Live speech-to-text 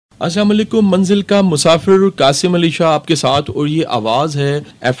السلام علیکم. منزل کا مسافر قاسم علی شاہ آپ کے ساتھ, اور یہ آواز ہے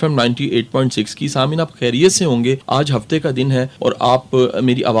FM 98.6 کی. سامعین آپ خیریت سے ہوں گے. آج ہفتے کا دن ہے اور آپ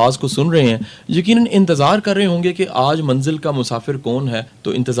میری آواز کو سن رہے ہیں. یقیناً انتظار کر رہے ہوں گے کہ آج منزل کا مسافر کون ہے.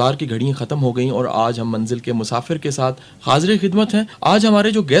 تو انتظار کی گھڑیاں ختم ہو گئیں اور آج ہم منزل کے مسافر کے ساتھ حاضر خدمت ہیں. آج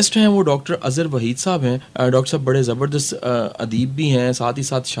ہمارے جو گیسٹ ہیں وہ ڈاکٹر اظہر وحید صاحب ہیں. ڈاکٹر صاحب بڑے زبردست ادیب بھی ہیں, ساتھ ہی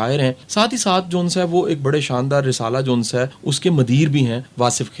ساتھ شاعر ہیں, ساتھ ہی ساتھ جو ان سے وہ ایک بڑے شاندار رسالہ جو ان سے اس کے مدیر بھی ہیں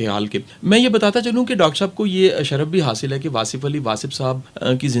واصف خیال کے. میں یہ بتاتا چلوں کہ ڈاکٹر صاحب کو یہ شرف بھی حاصل ہے کہ واصف علی واصف صاحب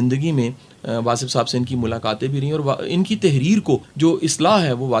کی زندگی میں واصف صاحب سے ان کی ملاقاتیں بھی رہیں اور ان کی تحریر کو جو اصلاح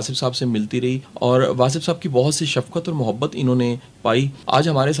ہے وہ واصف صاحب سے ملتی رہی اور واصف صاحب کی بہت سی شفقت اور محبت انہوں نے پائی. آج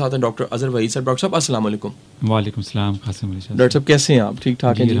ہمارے ساتھ ہیں ڈاکٹر اظہر وحید صاحب. ڈاکٹر صاحب السلام علیکم. وعلیکم السلام قاسم علی شاہ. ڈاکٹر صاحب کیسے ہیں آپ؟ ٹھیک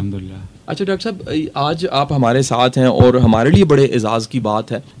ٹھاک ہیں جی؟ الحمدللہ. اچھا ڈاکٹر صاحب, آج آپ ہمارے ساتھ ہیں اور ہمارے لیے بڑے اعزاز کی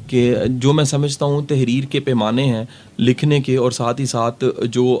بات ہے کہ جو میں سمجھتا ہوں تحریر کے پیمانے ہیں لکھنے کے اور ساتھ ہی ساتھ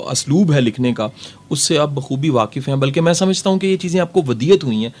جو اسلوب ہے لکھنے کا اس سے آپ بخوبی واقف ہیں. بلکہ میں سمجھتا ہوں کہ یہ چیزیں آپ کو ودیت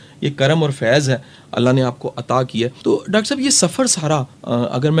ہوئی ہیں, یہ کرم اور فیض ہے اللہ نے آپ کو عطا کیا. تو ڈاکٹر صاحب یہ سفر سارا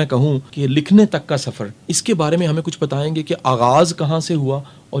اگر میں کہوں کہ لکھنے تک کا سفر, اس کے بارے میں ہمیں کچھ بتائیں گے کہ آغاز کہاں سے ہوا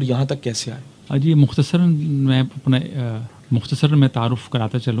اور یہاں تک کیسے آئے؟ جی مختصر میں تعارف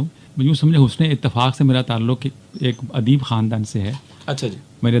کراتا چلوں. یوں سمجھے حسن اتفاق سے میرا تعلق ایک ادیب خاندان سے ہے. اچھا جی.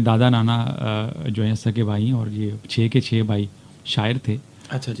 میرے دادا نانا جو ہیں سگے بھائی ہیں اور یہ 6 کے 6 بھائی شاعر تھے.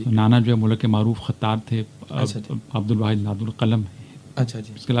 اچھا جی. نانا جو ہے ملک کے معروف خطاب تھے, اچھا جی. عبد الواحد ناد القلم. اچھا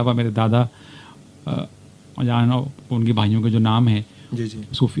جی. اس کے علاوہ میرے دادا ان کے بھائیوں کے جو نام ہیں جی جی,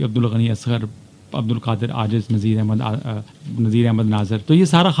 صوفی عبد الغنی اصغر, عبد القادر عاجز, نذیر احمد ناظر. تو یہ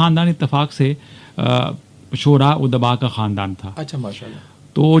سارا خاندان اتفاق سے شعراء ادباء کا خاندان تھا. اچھا ماشاء اللہ.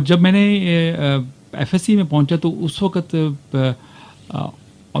 تو جب میں نے FSC میں پہنچا تو اس وقت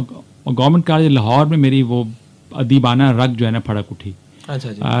گورنمنٹ کالج لاہور میں میری وہ ادیبانہ رگ جو ہے نا پھڑک اٹھی.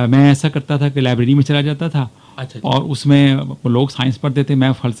 اچھا جی. میں ایسا کرتا تھا کہ لائبریری میں چلا جاتا تھا. اچھا جی. اور اس میں لوگ سائنس پڑھتے تھے,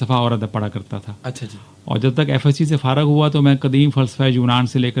 میں فلسفہ اور ادب پڑھا کرتا تھا. اچھا جی. اور جب تک FSC سے فارغ ہوا تو میں قدیم فلسفہ یونان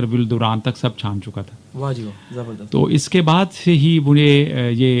سے لے کر ولدوران تک سب چھان چکا تھا. واہ جی واہ, زبردست. تو اس کے بعد سے ہی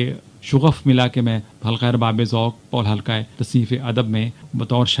مجھے یہ شغف ملا کہ میں حلقہ ارباب ذوق اور حلقہ تصنیف ادب میں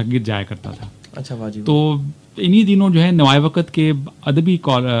بطور شاگرد جایا کرتا تھا. اچھا واہ جی. تو انہی دنوں جو ہے نوائے وقت کے ادبی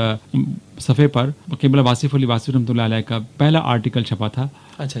صفحے پر قبلہ واصف علی واصف رحمۃ اللہ علیہ کا پہلا آرٹیکل چھپا تھا.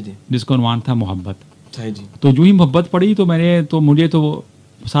 اچھا جی. جس کا عنوان تھا محبت. جی. تو جو ہی محبت پڑھی تو مجھے تو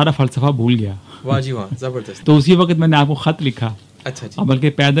سارا فلسفہ بھول گیا. واہ جی واہ, زبردست. تو اسی وقت میں نے آپ کو خط لکھا. اچھا جی. بلکہ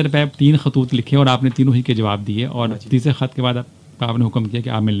پیدر پہ 3 خطوط لکھے اور آپ نے تینوں ہی کے جواب دیے اور تیسرے خط کے بعد آپ نے حکم کیا کہ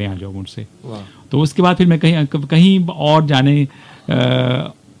آپ ملنے آ جاؤ مجھ سے. تو اس کے بعد پھر میں کہیں اور جانے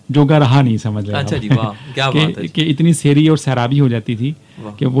جوگا رہا نہیں, سمجھ رہا. اچھا جی واہ, کیا بات ہے کہ اتنی سیری اور سیرابی ہو جاتی تھی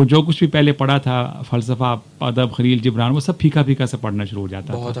کہ وہ جو کچھ بھی پہلے پڑھا تھا فلسفہ, ادب, خلیل جبران, وہ سب پھیکا پھیکا سے پڑھنا شروع ہو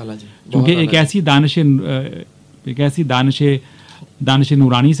جاتا بہت تھا. اعلیٰ جی. کیونکہ ایک ایسی دانش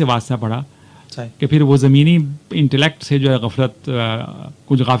نورانی سے واسطہ پڑا کہ پھر وہ زمینی انٹلیکٹ سے جو ہے غفلت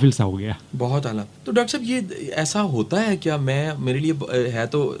کچھ غافل سا ہو گیا. بہت اعلیٰ. تو ڈاکٹر صاحب یہ ایسا ہوتا ہے کیا؟ میرے لیے ہے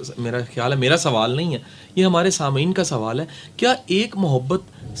تو میرا خیال ہے, میرا سوال نہیں ہے, یہ ہمارے سامعین کا سوال ہے, کیا ایک محبت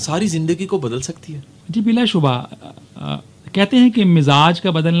ساری زندگی کو بدل سکتی ہے؟ جی بلا شبہ. کہتے ہیں کہ مزاج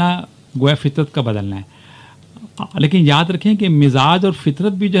کا بدلنا گویا فطرت کا بدلنا ہے, لیکن یاد رکھیں کہ مزاج اور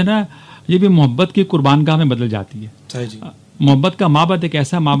فطرت بھی جو ہے نا یہ بھی محبت کی قربان گاہ میں بدل جاتی ہے. محبت کا معبد ایک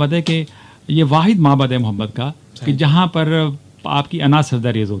ایسا معبد ہے کہ یہ واحد معبد ہے محبت کا کہ جہاں پر آپ کی انا سردہ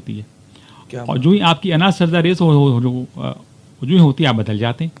ریز ہوتی ہے, اور جو ہی آپ کی انا سردہ ریز جو ہی ہوتی ہے آپ بدل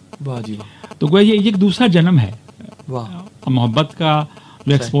جاتے ہیں. تو گویا یہ ایک دوسرا جنم ہے. محبت کا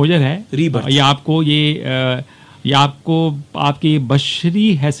جو ایکسپوجر ہے یہ آپ کو آپ کی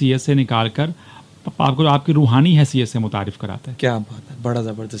بشری حیثیت سے نکال کر آپ کو آپ کی روحانی حیثیت سے متعارف کراتا ہے. کیا بات ہے, بڑا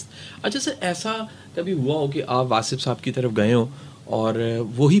زبردست. اچھا سر, ایسا کبھی ہوا ہو کہ آپ واصف صاحب کی طرف گئے ہوں اور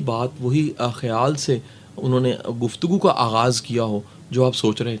وہی بات وہی خیال سے انہوں نے گفتگو کا آغاز کیا ہو جو آپ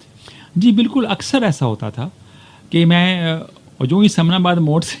سوچ رہے تھے؟ جی بالکل, اکثر ایسا ہوتا تھا کہ میں جو ہی سمنا آباد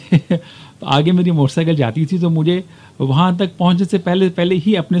موڑ سے آگے میری موٹر سائیکل جاتی تھی تو مجھے وہاں تک پہنچنے سے پہلے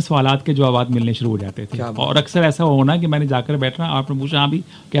ہی اپنے سوالات کے جوابات ملنے شروع ہو جاتے تھے. اور اکثر ایسا ہونا کہ میں نے جا کر بیٹھنا, آپ نے پوچھا ہاں بھی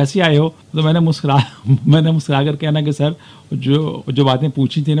کیسے آئے ہو, تو میں نے مسکرا کر کہنا کہ سر جو باتیں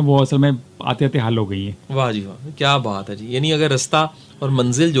پوچھی تھیں نا وہ اصل میں آتے آتے حل ہو گئی ہیں. واہ جی واہ, کیا بات ہے جی. یعنی اگر رستہ اور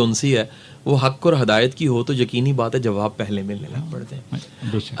منزل جون سی ہے وہ حق اور ہدایت کی ہو تو یقینی بات ہے جواب پہلے ملنے لگ پڑتے ہیں.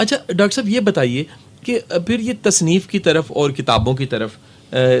 اچھا ڈاکٹر صاحب یہ بتائیے کہ پھر یہ تصنیف کی طرف اور کتابوں کی طرف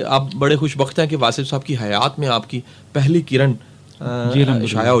آپ بڑے خوش بخت ہیں کہ واصف صاحب کی حیات میں آپ کی پہلی کرن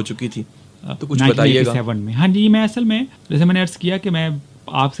شائع ہو چکی تھی, تو کچھ بتائیے گا. ہاں جی, میں اصل میں جیسے میں نے عرض کیا کہ میں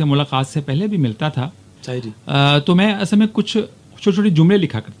آپ سے ملاقات سے پہلے بھی ملتا تھا, تو میں اصل میں کچھ چھوٹے چھوٹے جملے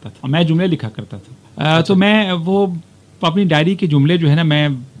لکھا کرتا تھا، میں جملے لکھا کرتا تھا. تو میں وہ اپنی ڈائری کے جملے جو ہے نا میں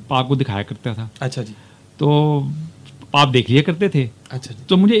آپ کو دکھایا کرتا تھا. اچھا جی. تو آپ دیکھ لیا کرتے تھے. اچھا جی.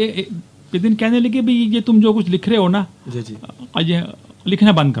 تو مجھے ایک دن کہنے لگے بھائی یہ تم جو کچھ لکھ رہے ہو نا جی جی یہ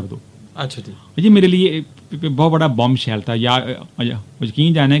لکھنا بند کر دو. اچھا جی. یہ میرے لیے بہت بڑا بم شیل تھا. یا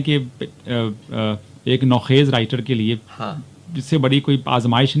یقین جانے کہ ایک نوخیز رائٹر کے لیے اس سے بڑی کوئی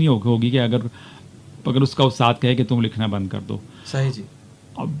آزمائش نہیں ہوگی کہ اگر اس کا استاد کہے کہ تم لکھنا بند کر دو. صحیح جی.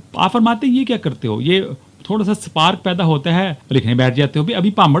 آپ فرماتے ہیں یہ کیا کرتے ہو، یہ تھوڑا سا سپارک پیدا ہوتا ہے لکھنے بیٹھ جاتے ہو،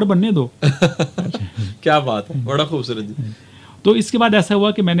 ابھی پامڑ بننے دو. کیا بات ہے، بڑا خوبصورت جی. تو اس کے بعد ایسا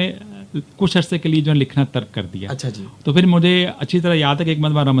ہوا کہ میں نے کچھ عرصے کے لیے جو لکھنا ترک کر دیا. اچھا جی. تو پھر مجھے اچھی طرح یاد ہے کہ ایک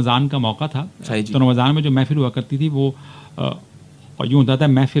مرتبہ رمضان کا موقع تھا. تو رمضان میں جو محفل ہوا کرتی تھی وہ یوں ہوتا تھا،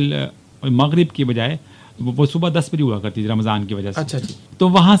 محفل مغرب کی بجائے وہ صبح 10 بجے ہوا کرتی تھی رمضان کی وجہ سے. اچھا جی. تو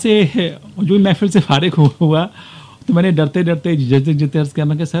وہاں سے جو محفل سے فارغ ہوا تو میں نے ڈرتے ڈرتے جتے عرض کیا،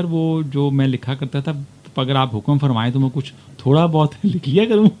 میں کہ سر وہ جو میں لکھا کرتا تھا اگر آپ حکم فرمائیں تو میں کچھ تھوڑا بہت لکھ لیا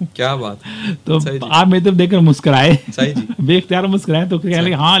کروں. کیا بات ہے. تو آپ میری طرف دیکھ کر مسکرائے. صحیح جی. بے اختیار مسکرائے تو کہنے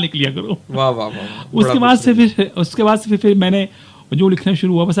لگے ہاں لکھ لیا کرو. واہ واہ واہ. اس کے بعد سے پھر میں نے جو لکھنا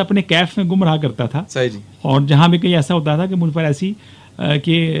شروع ہوا بس اپنے کیف میں گم رہا کرتا تھا. صحیح جی. اور جہاں بھی کہیں ایسا ہوتا تھا کہ مجھ پر ایسی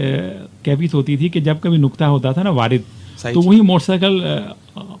کہ کیفیت ہوتی تھی کہ جب کبھی نکتہ ہوتا تھا نا وارد تو وہی موٹر سائیکل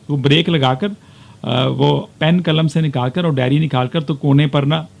وہ بریک لگا کر وہ پین قلم سے نکال کر اور ڈائری نکال کر تو کونے پر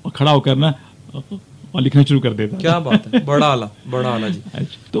نا کھڑا ہو کر نا لکھنا شروع کر دیتا. کیا بات ہے، بڑا اعلیٰ بڑا اعلیٰ جی.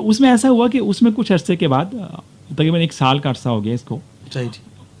 تو اس میں ایسا ہوا کہ اس میں کچھ عرصے کے بعد تقریباً 1 سال کا عرصہ ہو گیا اس کو. صحیح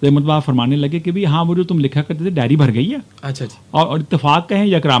جی. مطلب آپ فرمانے لگے کہ بھی ہاں وہ جو تم لکھا کرتے تھے ڈائری بھر گئی ہے. اچھا جی. اور اتفاق کہیں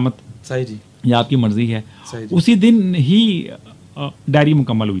یا کرامت. صحیح جی. یا آپ کی مرضی ہے. اسی دن ہی ڈائری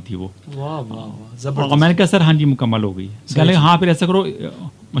مکمل ہوئی تھی وہ. واہ واہ. میں نے کہا سر ہاں جی مکمل ہو گئی. کہنے ہاں پھر ایسا کرو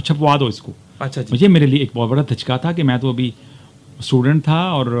چھپوا دو اس کو. اچھا جی. مجھے میرے لیے ایک بہت بڑا دھچکا تھا کہ میں تو ابھی اسٹوڈنٹ تھا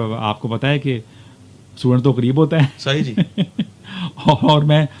اور آپ کو پتا ہے کہ اسٹوڈنٹ تو قریب ہوتا ہے. صحیح جی. اور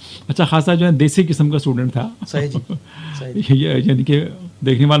میں اچھا خاصا جو ہے دیسی قسم کا اسٹوڈنٹ تھا. صحیح جی. یعنی کہ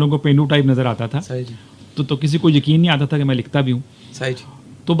دیکھنے والوں کو پینڈو ٹائپ نظر آتا تھا. صحیح جی. تو کسی کو یقین نہیں آتا تھا کہ میں لکھتا بھی ہوں. صحیح جی.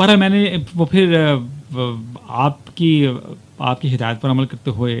 تو بہرحال میں نے وہ پھر آپ کی ہدایت پر عمل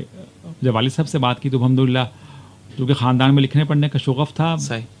کرتے ہوئے جب والد صاحب سے بات کی تو الحمدللہ کیونکہ خاندان میں لکھنے پڑھنے کا شغف تھا.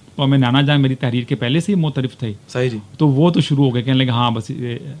 صحیح. اور میں نانا جان میری تحریر کے پہلے سے ہی معترف تھے. صحیح جی. تو وہ تو شروع ہو گئے کہنے لگے ہاں بس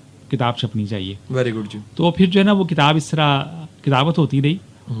کتاب چھپنی چاہیے. ویری گڈ جی. تو پھر جو ہے نا وہ کتاب اس طرح کتابت ہوتی رہی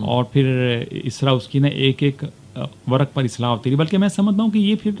اور پھر اس طرح اس کی نا ایک ایک ورق پر اصلاح ہوتی رہی. بلکہ میں سمجھتا ہوں کہ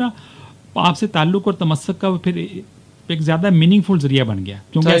یہ پھر نا آپ سے تعلق اور تمسک کا پھر ایک زیادہ میننگ فل ذریعہ بن گیا.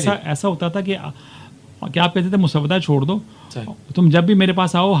 کیونکہ ایسا ہوتا تھا کہ آپ کہتے تھے مسودہ چھوڑ دو، تم جب بھی میرے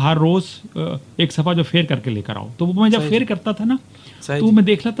پاس آؤ ہر روز ایک صفحہ جو فیر کر کے لے کر آؤ. تو وہ میں جب فیر کرتا تھا نا تو میں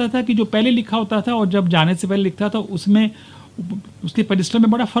دیکھ لیتا تھا کہ جو پہلے لکھا ہوتا تھا اور جب جانے سے پہلے لکھتا تھا اس میں اس کے پرسٹر میں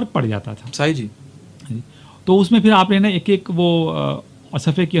بڑا فرق پڑ جاتا تھا. صحیح جی. تو اس میں پھر آپ نے نا ایک ایک وہ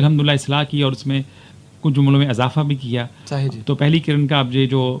صفحے کی الحمدللہ اصلاح کی اور اس میں کچھ جملوں میں اضافہ بھی کیا. صحیح جی. تو پہلی کرن کا اب یہ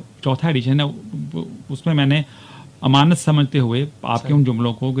جو چوتھا ایڈیشن ہے اس میں نے امانت سمجھتے ہوئے آپ کے ان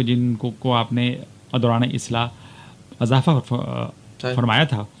جملوں کو کہ جن کو آپ نے دوران اصلاح اضافہ فرمایا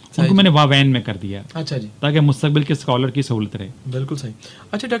تھا ان کو میں نے واوین میں کر دیا. اچھا جی. تاکہ مستقبل کے اسکالر کی سہولت رہے. بالکل صحیح.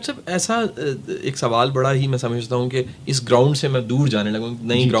 اچھا ڈاکٹر صاحب ایسا ایک سوال بڑا ہی میں سمجھتا ہوں کہ اس گراؤنڈ سے میں دور جانے لگا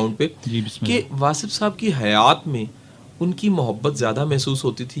نئی گراؤنڈ پہ کہ واصف صاحب کی حیات میں ان کی محبت زیادہ محسوس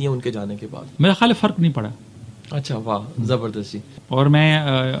ہوتی تھی یا ان کے جانے کے بعد؟ میرا خیال فرق نہیں پڑا. اچھا واہ زبردستی. اور میں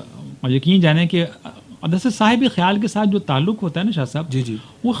یقین جانے کہ دراصل صاحب خیال کے ساتھ جو تعلق ہوتا ہے نا شاہ صاحب جی جی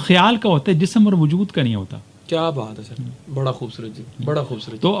وہ خیال کا ہوتا ہے، جسم اور وجود کا نہیں ہوتا. کیا بات ہے سر، بڑا خوبصورت جی، بڑا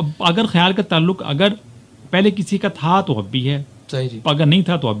خوبصورت. تو اگر خیال کا تعلق اگر پہلے کسی کا تھا تو اب بھی ہے. صحیح جی. اگر نہیں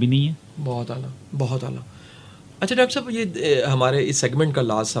تھا تو اب بھی نہیں ہے. بہت اعلیٰ بہت اعلیٰ. اچھا ڈاکٹر صاحب یہ ہمارے اس سیگمنٹ کا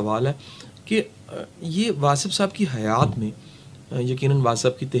لاسٹ سوال ہے کہ یہ واصف صاحب کی حیات میں یقیناً واصف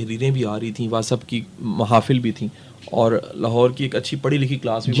صاحب کی تحریریں بھی آ رہی تھیں، واصف صاحب کی محافل بھی تھیں اور لاہور کی ایک اچھی پڑھی لکھی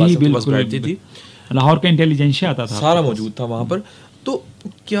کلاس بھی واصف کے پاس بیٹھتی تھی. لاہور کا انٹیلیجنشیا آتا تھا، سارا موجود تھا وہاں پر. تو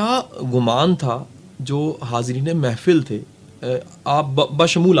کیا گمان تھا جو حاضرین محفل تھے آپ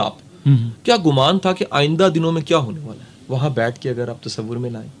بشمول آپ کیا گمان تھا کہ آئندہ دنوں میں کیا ہونے والا ہے وہاں بیٹھ کے اگر آپ تصور میں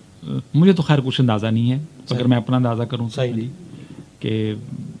لائیں؟ مجھے تو خیر کچھ اندازہ نہیں ہے. اگر میں اپنا اندازہ کروں صحیح کہ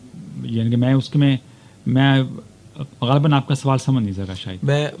یعنی کہ میں اس کے میں غالباً آپ کا سوال سمجھ نہیں سکا. شاید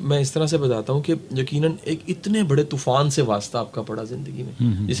میں اس طرح سے بتاتا ہوں کہ یقیناً ایک اتنے بڑے طوفان سے واسطہ آپ کا پڑا زندگی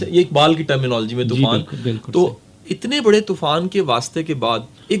میں، جیسے یہ اقبال کی ٹرمینالوجی میں طوفان. تو اتنے بڑے طوفان کے واسطے کے بعد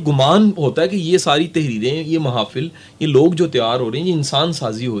ایک گمان ہوتا ہے کہ یہ ساری تحریریں، یہ محافل، یہ لوگ جو تیار ہو رہے ہیں، یہ انسان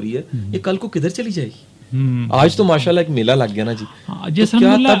سازی ہو رہی ہے، یہ کل کو کدھر چلی جائے گی؟ آج تو ماشاءاللہ ایک میلہ لگ گیا نا جی.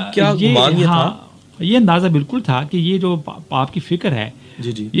 کیا گمان یہ تھا؟ یہ اندازہ بالکل تھا کہ یہ جو آپ کی فکر ہے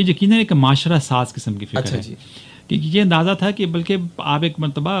جی جی یہ یقیناً ایک معاشرہ ساز قسم کی فکر اچھا ہے. جی کہ یہ اندازہ تھا کہ بلکہ آپ ایک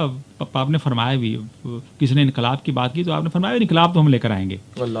مرتبہ آپ نے فرمایا بھی, کسی نے انقلاب کی بات کی تو آپ نے فرمایا انقلاب تو ہم لے کر آئیں گے.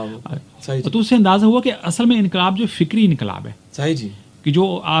 اللہ صحیح جی تو اس سے اندازہ ہوا کہ اصل میں انقلاب جو فکری انقلاب ہے, صحیح جی کہ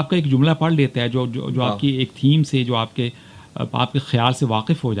جو آپ کا ایک جملہ پڑھ لیتا ہے, جو آپ کی ایک تھیم سے, جو آپ کے خیال سے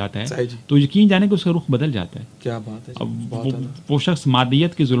واقف ہو جاتا ہے, صحیح جی تو یقین جانے کہ اس کا رخ بدل جاتا ہے. کیا بات ہے جی. اب بہت اعلیٰ. وہ شخص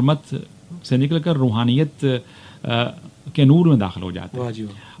مادیت کی ظلمت سے نکل کر روحانیت کے نور میں داخل ہو جاتا ہے. واہ جی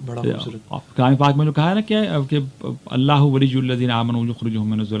واہ, بڑا خوبصورت. کلام پاک میں جو کہا ہے نا کہ اللہ ولی الذین آمنوا یخرجهم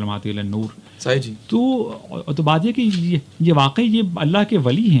من الظلمات الی النور. صحیح جی تو بات یہ کہ یہ واقعی یہ اللہ کے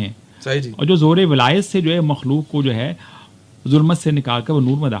ولی ہیں, صحیح جی اور جو زور ولایت سے جو ہے مخلوق کو جو ہے ظلمت سے نکال کر وہ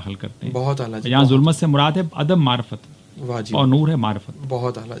نور میں داخل کرتے ہیں. بہت اعلیٰ جی. یہاں ظلمت سے مراد ہے ادب معرفت, واہ جی اور نور ہے معرفت.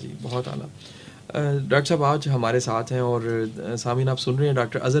 بہت اعلیٰ جی بہت اعلیٰ. ڈاکٹر صاحب آج ہمارے ساتھ ہیں, اور سامعین آپ سن رہے ہیں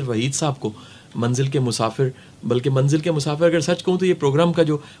ڈاکٹر اظہر وحید صاحب کو, منزل کے مسافر, بلکہ منزل کے مسافر اگر سچ کہوں تو یہ پروگرام کا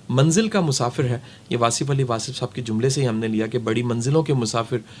جو منزل کا مسافر ہے یہ واصف علی واصف صاحب کے جملے سے ہی ہم نے لیا کہ بڑی منزلوں کے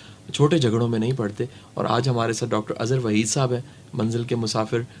مسافر چھوٹے جھگڑوں میں نہیں پڑتے. اور آج ہمارے ساتھ ڈاکٹر اظہر وحید صاحب ہیں, منزل کے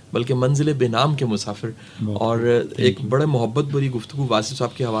مسافر, بلکہ منزل بے نام کے مسافر. اور ایک بڑے محبت بری گفتگو واصف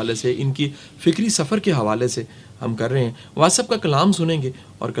صاحب کے حوالے سے, ان کی فکری سفر کے حوالے سے ہم کر رہے ہیں. واصف کا کلام سنیں گے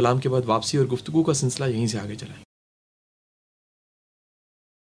اور کلام کے بعد واپسی اور گفتگو کا سلسلہ یہیں سے آگے چلائیں.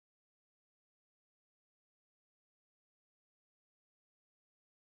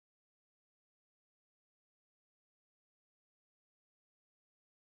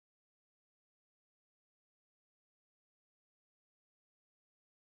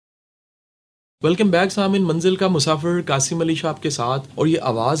 ویلکم بیک سامعین, منزل کا مسافر قاسم علی شاہ آپ کے ساتھ, اور یہ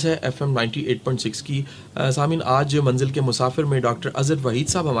آواز ہے FM 98.6 کی. سامعین آج منزل کے مسافر میں ڈاکٹر اظہر وحید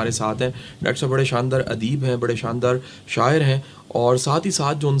صاحب ہمارے ساتھ ہیں. ڈاکٹر صاحب بڑے شاندار ادیب ہیں, بڑے شاندار شاعر ہیں, اور ساتھ ہی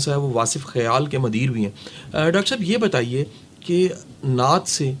ساتھ جو ان سے ہے وہ واصف خیال کے مدیر بھی ہیں. ڈاکٹر صاحب یہ بتائیے کہ نعت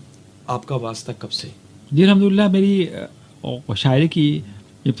سے آپ کا واسطہ کب سے؟ جی الحمدللہ میری شاعری کی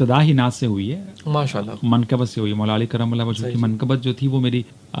ابتدا ہی نعت سے ہوئی ہے, ماشاء اللہ, منقبت سے ہوئی ہے. مولا علی کرم اللہ وجہہ کی منقبت جو تھی وہ میری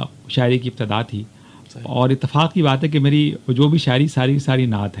شاعری کی ابتدا تھی. اور اتفاق کی بات ہے کہ میری جو بھی شاعری ساری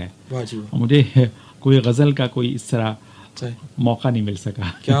نعت ہے. مجھے کوئی غزل کا کوئی اس طرح موقع نہیں مل سکا.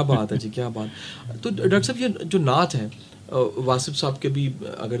 کیا بات ہے جی, کیا بات. تو ڈاکٹر صاحب یہ جو نعت ہے, واصف صاحب کے بھی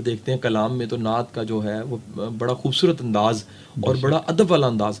اگر دیکھتے ہیں کلام میں, تو نعت کا جو ہے وہ بڑا خوبصورت انداز اور بڑا ادب والا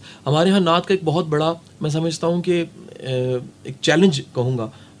انداز. ہمارے ہاں نعت کا ایک بہت بڑا, میں سمجھتا ہوں کہ ایک چیلنج کہوں گا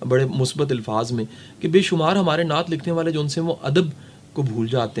بڑے مثبت الفاظ میں, کہ بے شمار ہمارے نعت لکھنے والے جو ان سے وہ ادب کو بھول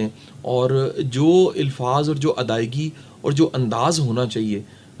جاتے ہیں, اور جو الفاظ اور جو ادائیگی اور جو انداز ہونا چاہیے,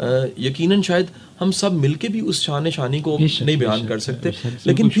 یقیناً شاید ہم سب مل کے بھی اس شانی کو نہیں بیان کر سکتے,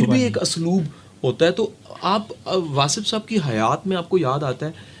 لیکن پھر بھی ایک اسلوب ہوتا ہے. تو آپ واصف صاحب کی حیات میں آپ کو یاد آتا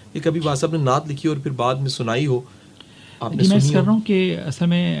ہے کہ کبھی واصف صاحب نے نعت لکھی اور پھر بعد میں سنائی ہو آپ نے؟ میں اس کر رہا ہوں کہ اصل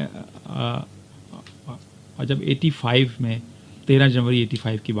میں جب 85 میں 13 جنوری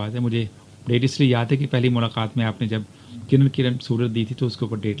 85 کی بات ہے, مجھے ڈیٹ اس لیے یاد ہے کہ پہلی ملاقات میں آپ نے جب کرن صورت دی تھی تو اس کے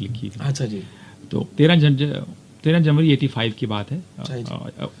اوپر ڈیٹ لکھی تھی. اچھا جی. تو 13 جنوری 85 کی بات ہے,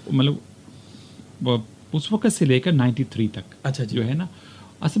 مطلب اس وقت سے لے کر 93 تک. اچھا جی. جو ہے نا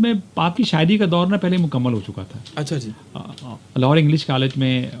اصل میں آپ کی شاعری کا دور نا پہلے مکمل ہو چکا تھا. اچھا جی. لاہور انگلش کالج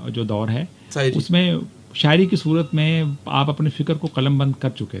میں جو دور ہے اس میں شاعری کی صورت میں آپ اپنے فکر کو قلم بند کر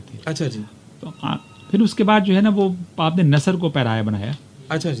چکے تھے. اچھا جی. تو پھر اس کے بعد جو ہے نا وہ آپ نے نثر کو پیرایا بنایا.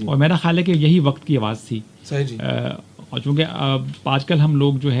 اچھا جی. اور میرا خیال ہے کہ یہی وقت کی آواز تھی. صحیح جی. اور چونکہ آج کل ہم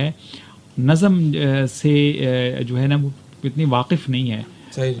لوگ جو ہے نظم سے جو ہے نا وہ اتنی واقف نہیں ہے.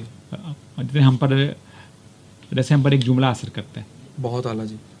 صحیح جی. جتنے ہم پر ایک جملہ اثر کرتا ہے. بہت اعلیٰ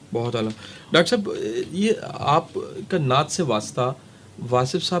جی, بہت اعلیٰ. ڈاکٹر صاحب یہ آپ کا نعت سے واسطہ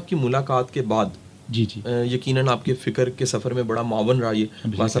واصف صاحب کی ملاقات کے بعد جی جی یقیناً آپ کے فکر کے سفر میں بڑا معاون رہا یہ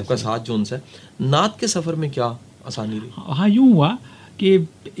واصف کا ساتھ جو ان سے. نعت کے سفر میں کیا آسانی رہی؟ ہاں یوں ہوا کہ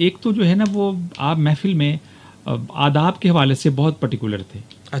ایک تو جو ہے نا وہ آپ محفل میں آداب کے حوالے سے بہت پرٹیکولر تھے.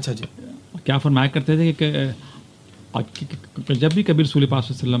 اچھا جی. کیا فرمایا کرتے تھے کہ جب بھی کبھی رسول پاک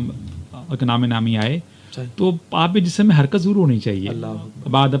صلی اللہ علیہ وسلم کے نامی آئے تو آپ کے جسم میں حرکت ضرور ہونی چاہیے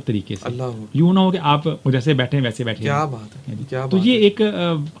باادب طریقے سے. یوں نہ ہو کہ آپ جیسے بیٹھے ہیں ویسے بیٹھے. کیا بات ہے. تو یہ ایک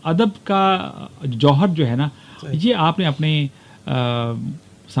ادب کا جوہر جو ہے نا یہ آپ نے اپنے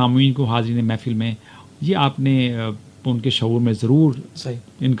سامعین کو حاضرین محفل میں یہ آپ نے ان کے شعور میں ضرور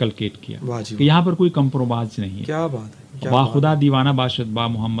انکلکیٹ کیا کہ یہاں پر کوئی کمپرومائز نہیں ہے. کیا بات ہے. با خدا دیوانہ باشد با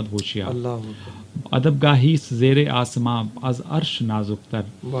محمد ہوشیار, ادب گاہی زیر آسماں از عرش نازک تر.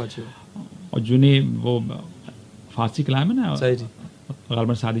 اور جنہیں وہ فارسی کلام ہے نا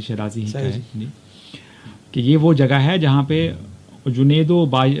غالباً سعدی شیرازی ہی کا ہے کہ یہ وہ جگہ ہے جہاں پہ جنید و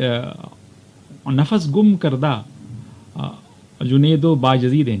نفس گم کردہ جنید و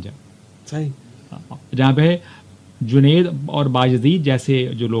باجزید ہیں صحیح. جہاں پہ جنید اور باجزید جیسے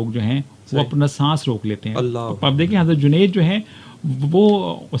جو لوگ جو ہیں وہ اپنا سانس روک لیتے ہیں. اب دیکھیں حضرت جنید جو ہیں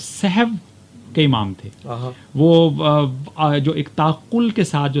وہ صحب کے امام تھے. وہ جو ایک تعقل کے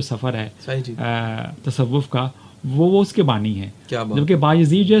ساتھ جو سفر ہے تصوف کا وہ اس کے بانی ہیں. جبکہ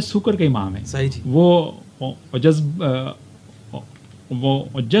باجزید جو ہے سکر کے امام ہیں. وہ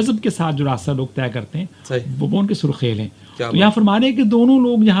جذب کے ساتھ جو راستہ لوگ طے کرتے ہیں وہ ان کے سرخیل ہیں. تو یہاں فرما رہے ہیں کہ دونوں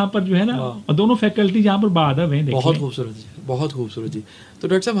لوگ یہاں پر جو ہے نا دونوں فیکلٹی یہاں پر بادب ہیں. بہت خوبصورت جی, بہت خوبصورت جی. تو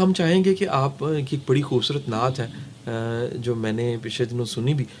ڈاکٹر صاحب ہم چاہیں گے کہ آپ کی ایک بڑی خوبصورت نعت ہے جو میں نے پچھلے دنوں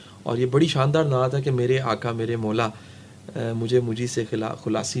سنی بھی, اور یہ بڑی شاندار نعت ہے کہ میرے آقا میرے مولا مجھے مجھی سے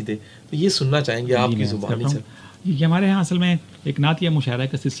خلاصی دے. تو یہ سننا چاہیں گے آپ کی زبانی سے. یہ ہمارے یہاں اصل میں ایک نعت یا مشاعرہ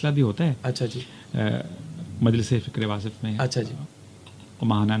کا سلسلہ بھی ہوتا ہے. اچھا جی. مجلس فکر واصف میں. اچھا جی.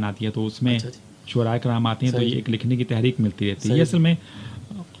 ماہانہ نعتیہ, تو اس میں شعراء کرام آتے ہیں تو یہ ایک لکھنے کی تحریک ملتی رہتی ہے. یہ اصل میں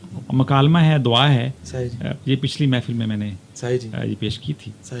مکالمہ ہے, دعا ہے. یہ پچھلی محفل میں نے یہ پیش کی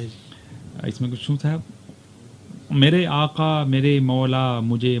تھی. اس میں کچھ یوں تھا, میرے آقا میرے مولا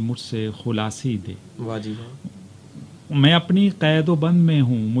مجھے مجھ سے خلاصی دے. میں اپنی قید و بند میں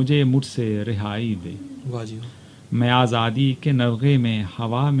ہوں مجھے مجھ سے رہائی دے. میں آزادی کے نغے میں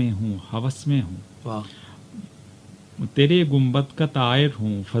ہوا میں ہوں ہوس میں ہوں. تیرے گنبد کا طائر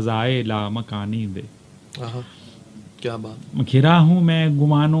ہوں فضائے لامکانی دے. کیا بات. گھرا ہوں میں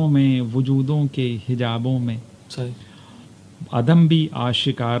گمانوں میں وجودوں کے حجابوں میں. عدم بھی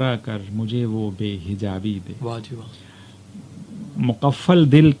آشکارا کر مجھے وہ بے حجابی دے.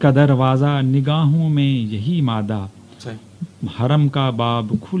 مقفل دل کا دروازہ نگاہوں میں یہی مادہ, حرم کا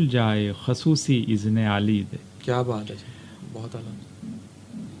باب کھل جائے خصوصی اذن علی دے. کیا بات ہے جی, بہت اعلیٰ.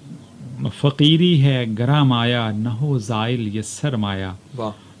 فقیری ہے گرام آیا نہ ہو زائل یہ سرمایہ.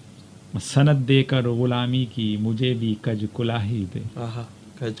 سند دے کر غلامی کی مجھے بھی کج کلاہی دے.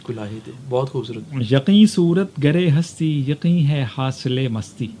 کج کلاہی دے, بہت خوبصورت. یقین صورت گرے ہستی یقین ہے حاصل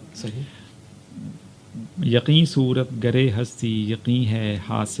مستی. یقین صورت گرے ہستی یقین ہے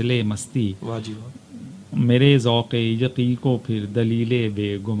حاصل مستی. میرے ذوق یقین کو پھر دلیل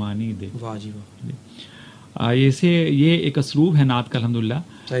بے گمانی دے. ایسے یہ ایک اسلوب ہے نعت کا الحمدللہ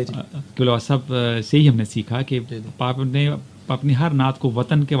کہ صاحب سے ہی ہم نے سیکھا کہ آپ نے اپنی ہر نعت کو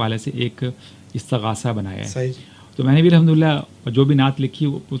وطن کے والے سے ایک استغاثہ بنایا ہے. تو میں نے بھی الحمدللہ جو بھی نعت لکھی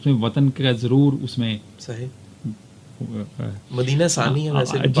اس میں وطن کا ضرور اس میں مدینہ ثانی ہے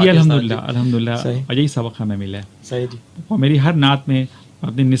ویسے. جی الحمدللہ یہی سبق ہمیں ملا ہے. اور میری ہر نعت میں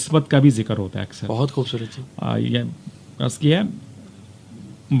اپنی نسبت کا بھی ذکر ہوتا ہے اکثر. بہت خوبصورت. یہ کیا ہے,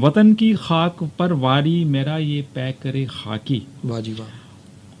 وطن کی خاک پر واری میرا یہ پے کرے خاکی.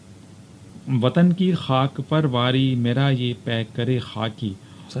 وطن کی خاک پر واری میرا یہ پے کرے خاکی.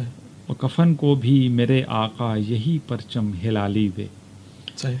 اور کفن کو بھی میرے آقا یہی پرچم ہلالی دے.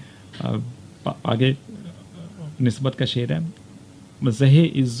 آگے نسبت کا شعر ہے, زہ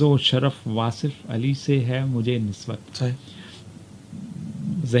عز و شرف واصف علی سے ہے مجھے نسبت.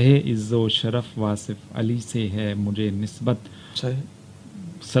 زہ عز و شرف واصف علی سے ہے مجھے نسبت.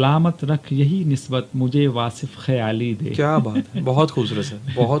 سلامت رکھ یہی نسبت مجھے واصف خیالی دے. کیا بات ہے, بہت خوبصورت ہے,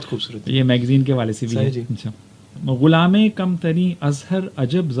 بہت خوبصورت. یہ میگزین کے والے سے بھی ہے. غلام کم تری اظہر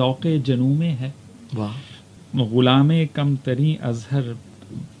عجب ذوق جنوں میں ہے. غلام کم تری اظہر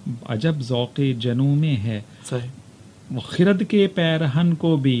عجب ذوق جنوں میں ہے. خرد کے پیرہن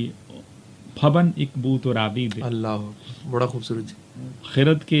کو بھی پھبن ایک بو تو رابی دے. اللہ, بڑا خوبصورت.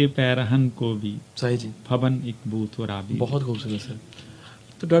 خرد کے پیرہن کو بھی پھبن ایک بو تو رابی. بہت خوبصورت ہے.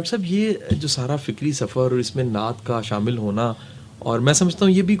 تو ڈاکٹر صاحب یہ جو سارا فکری سفر اور اس میں نعت کا شامل ہونا, اور میں سمجھتا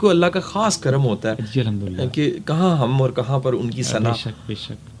ہوں یہ بھی کوئی اللہ کا خاص کرم ہوتا ہے الحمدللہ کہ کہاں ہم اور کہاں پر ان کی ثنا. بے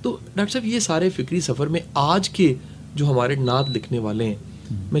شک. تو ڈاکٹر صاحب یہ سارے فکری سفر میں آج کے جو ہمارے نعت لکھنے والے ہیں,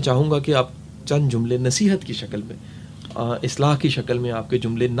 میں چاہوں گا کہ آپ چند جملے نصیحت کی شکل میں, اصلاح کی شکل میں آپ کے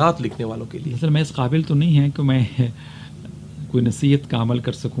جملے نعت لکھنے والوں کے لیے. سر میں اس قابل تو نہیں ہے کہ میں کوئی نصیحت کا عمل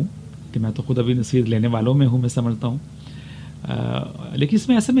کر سکوں, کہ میں تو خود ابھی نصیحت لینے والوں میں ہوں, میں سمجھتا ہوں. لیکن اس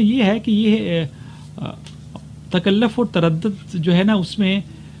میں اصل میں یہ ہے کہ یہ تکلف اور تردد جو ہے نا اس میں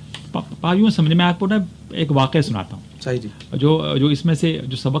یوں سمجھے. میں آپ کو نا ایک واقعہ سناتا ہوں جو اس میں سے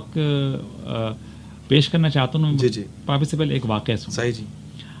جو سبق پیش کرنا چاہتا ہوں. پاپی سے پہلے ایک واقعہ سن.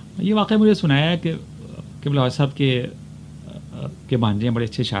 یہ واقعہ مجھے سنایا ہے کہ قبلہ صاحب کے بھانجے ہیں, بڑے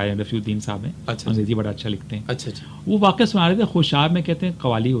اچھے شاعر ہیں, رفیع الدین صاحب ہیں, انگریزی بڑا اچھا لکھتے ہیں. وہ واقعہ سنا رہے تھے. خوشاب میں کہتے ہیں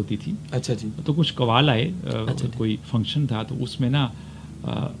قوالی ہوتی تھی. تو کچھ قوال آئے, کوئی فنکشن تھا, تو اس میں نا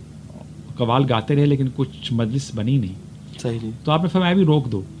قوال گاتے رہے لیکن کچھ مجلس بنی نہیں. تو آپ نے فرمایا بھی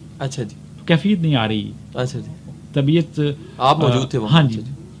روک دو. کیفیت نہیں آ رہی, طبیعت. آپ موجود تھے ہاں جی.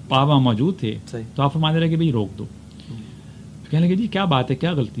 آپ وہاں موجود تھے صحیح. تو آپ فرماتے رہے کہ بھائی روک دو. کہنے لگے جی کیا بات ہے,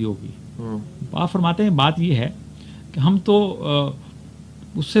 کیا غلطی ہوگی؟ آپ فرماتے ہیں بات یہ ہے کہ ہم تو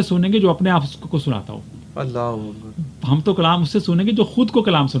اس سے سنیں گے جو اپنے آپ کو سناتا ہو. اللہ, ہم تو کلام اس سے سنیں گے جو خود کو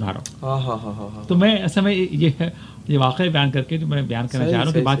کلام سنا رہا ہو. تو میں ایسا میں یہ واقعہ بیان کر کے جو میں بیان کرنا چاہ رہا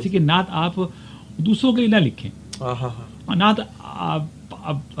ہوں کہ بات یہ کہ نعت آپ دوسروں کے لیے نہ لکھیں, نعت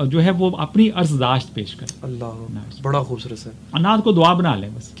جو ہے وہ اپنی عرض داشت پیش کریں. اللہ, بڑا خوبصورت ہے. نعت کو دعا بنا لیں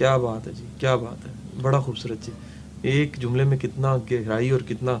بس. کیا بات ہے جی, کیا بات ہے, بڑا خوبصورت جی. ایک جملے میں کتنا گہرائی اور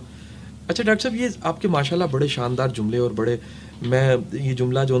کتنا اچھا. ڈاکٹر صاحب یہ آپ کے ماشاءاللہ بڑے شاندار جملے اور بڑے, میں یہ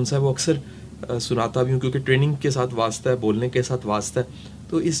جملہ جو ہے وہ اکثر سناتا بھی ہوں کیونکہ ٹریننگ کے ساتھ واسطہ ہے, بولنے کے ساتھ واسطہ ہے.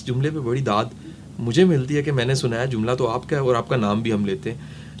 تو اس جملے پہ بڑی داد مجھے ملتی ہے کہ میں نے سنایا جملہ تو آپ کا ہے اور آپ کا نام بھی ہم لیتے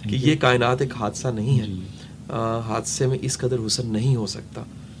ہیں کہ یہ کائنات ایک حادثہ نہیں ہے. حادثے میں اس قدر حسن نہیں ہو سکتا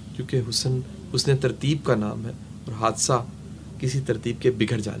کیونکہ حسن ترتیب کا نام ہے اور حادثہ کسی ترتیب کے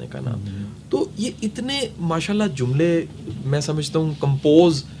بگڑ جانے کا نام. تو یہ اتنے ماشاءاللہ جملے میں سمجھتا ہوں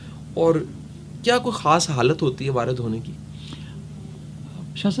کمپوز, اور کیا کوئی خاص حالت ہوتی ہے وارد ہونے کی؟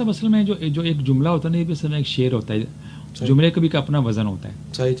 شاہ صاحب اصل میں جو ایک جملہ ہوتا ہے نا, یہ بھی اصل میں ایک شعر ہوتا ہے. جملے کا بھی اپنا وزن ہوتا ہے.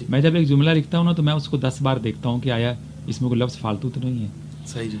 صحیح جی. میں جب ایک جملہ لکھتا ہوں نا تو میں اس کو 10 بار دیکھتا ہوں کہ آیا اس میں کوئی لفظ فالتو تو نہیں ہے.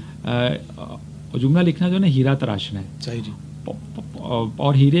 صحیح جی. جملہ لکھنا جو ہے نا ہیرا تراشنا ہے. صحیح جی.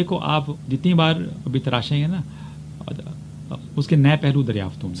 اور ہیرے کو آپ جتنی بار ابھی تراشیں گے نا اس کے نئے پہلو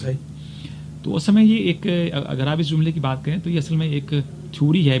دریافت ہوں گے. تو اس میں یہ ایک, اگر آپ اس جملے کی بات کریں تو یہ اصل میں ایک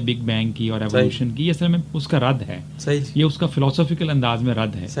تھیوری ہے بگ بینگ کی اور ایوولوشن کی. یہ اصل میں اس کا رد ہے. یہ اس کا فلسفیکل انداز میں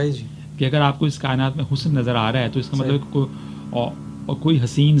رد ہے کہ اگر آپ کو اس کائنات میں حسن نظر آ رہا ہے تو اس کا مطلب کوئی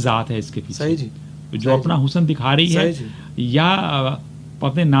حسین ذات ہے اس کے پیچھے جو اپنا حسن دکھا رہی ہے یا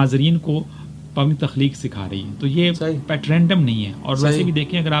اپنے ناظرین کو اپنی تخلیق سکھا رہی ہے. تو یہ پیٹرینڈم نہیں ہے. اور ویسے بھی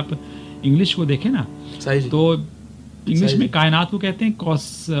دیکھیں, اگر آپ انگلش کو دیکھیں نا تو انگلش میں کائنات کو کہتے ہیں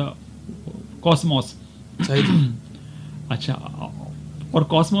کاسموس. اچھا, اور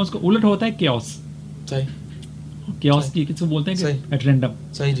کاسموس کا الٹ ہوتا ہے کیوس. کیوس کی کس کو بولتے ہیں کہ پیٹرینڈم.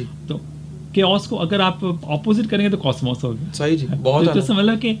 صحیح جی. تو کیوس کو اگر آپ اپوزٹ کریں گے تو کاسموس ہوگا. صحیح جی. بہت اعلیٰ. تو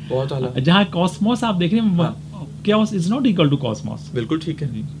مطلب کہ جہاں کاسموس آپ دیکھ رہے ہیں caves is not equal to cosmos. بالکل ٹھیک ہے.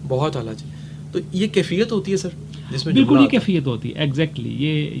 بہت اعلیٰ جی. تو یہ کیفیت ہوتی ہے سر جس میں بالکل یہ کیفیت ہوتی ہے. ایگزیکٹلی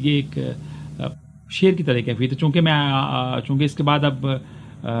یہ ایک شعر کی طرح کیفیت ہے. چونکہ اس کے بعد اب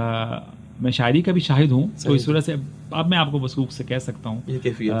میں شاعری کا بھی شاہد ہوں تو اس وجہ سے اب میں آپ کو وثوق سے کہہ سکتا ہوں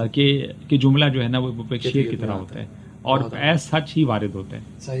کہ جملہ جو ہے نا وہ ایک شعر کی طرح ہوتا ہے اور ایز سچ ہی وارد ہوتا ہے.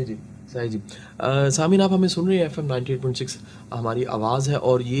 صحیح جی. صحیح جی. سامعین آپ ہمیں سن رہے ہیں FM 98.6 ہماری آواز ہے,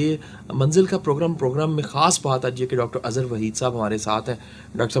 اور یہ منزل کا پروگرام میں خاص بات آج یہ کہ ڈاکٹر اظہر وحید صاحب ہمارے ساتھ ہیں.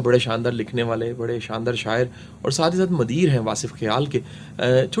 ڈاکٹر صاحب بڑے شاندار لکھنے والے, بڑے شاندار شاعر اور ساتھ ہی ساتھ مدیر ہیں واصف خیال کے.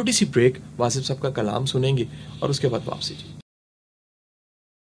 چھوٹی سی بریک, واصف صاحب کا کلام سنیں گے اور اس کے بعد واپسی. جی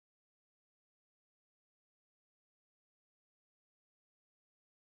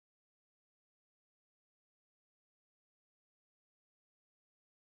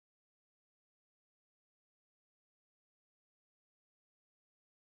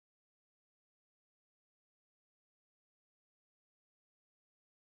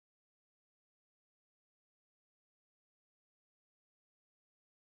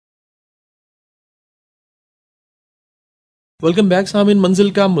ویلکم بیک سامعین. منزل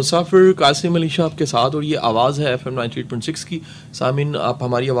کا مسافر قاسم علی شاہ آپ کے ساتھ, اور یہ آواز ہے FM 98.6 کی. سامعین آپ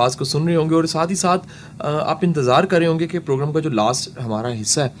ہماری آواز کو سن رہے ہوں گے اور ساتھ ہی ساتھ آپ انتظار کر رہے ہوں گے کہ پروگرام کا جو لاسٹ ہمارا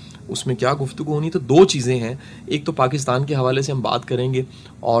حصہ ہے اس میں کیا گفتگو ہونی. تو 2 چیزیں ہیں, ایک تو پاکستان کے حوالے سے ہم بات کریں گے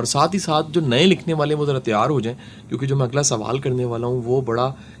اور ساتھ ہی ساتھ جو نئے لکھنے والے وہ ذرا تیار ہو جائیں کیونکہ جو میں اگلا سوال کرنے والا ہوں وہ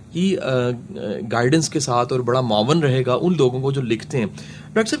بڑا ہی گائیڈنس کے ساتھ اور بڑا معاون رہے گا ان لوگوں کو جو لکھتے ہیں.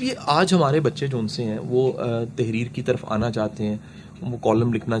 ڈاکٹر صاحب یہ آج ہمارے بچے جو ان سے ہیں وہ تحریر کی طرف آنا چاہتے ہیں, وہ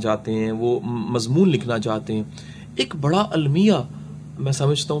کالم لکھنا چاہتے ہیں, وہ مضمون لکھنا چاہتے ہیں. ایک بڑا المیہ میں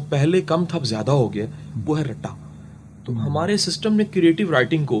سمجھتا ہوں پہلے کم تھا اب زیادہ ہو گیا, وہ ہے رٹا. تو ہمارے سسٹم نے کریٹیو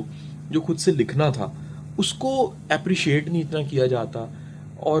رائٹنگ کو جو خود سے لکھنا تھا اس کو اپریشیٹ نہیں اتنا کیا جاتا,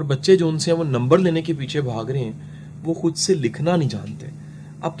 اور بچے جو ان سے ہیں وہ نمبر لینے کے پیچھے بھاگ رہے ہیں, وہ خود سے لکھنا نہیں جانتے.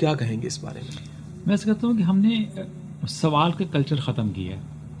 آپ کیا کہیں گے اس بارے میں؟ میں ایسا کہتا ہوں کہ ہم نے سوال کا کلچر ختم کیا ہے.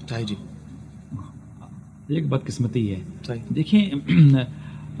 صحیح جی. ایک بدقسمتی ہے. صحیح. دیکھیں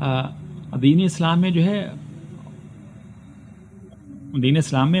دین اسلام میں جو ہے, دین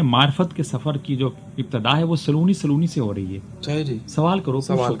اسلام میں معرفت کے سفر کی جو ابتدا ہے وہ سلونی سے ہو رہی ہے. صحیح جی. سوال کرو.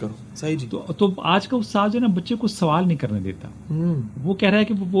 صحیح جی. تو آج کا استاد جو ہے نا بچے کو سوال نہیں کرنے دیتا. وہ کہہ رہا ہے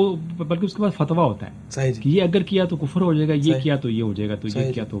کہ وہ بلکہ اس کے بعد فتویٰ ہوتا ہے. صحیح جی. کہ یہ اگر کیا تو کفر ہو جائے گا, یہ کیا تو یہ ہو جائے گا, تو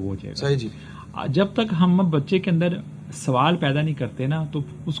یہ کیا تو وہ ہو جائے گا. صحیح جی. جب تک ہم بچے کے اندر سوال پیدا نہیں کرتے نا تو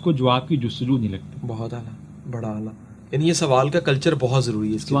اس کو جواب کی جستجو نہیں لگتی. بہت اعلیٰ, بڑا اعلیٰ. یعنی یہ سوال کا کلچر بہت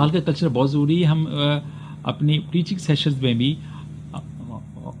ضروری ہے. سوال کا کلچر بہت ضروری ہے. ہم اپنی ٹیچنگ سیشنز میں بھی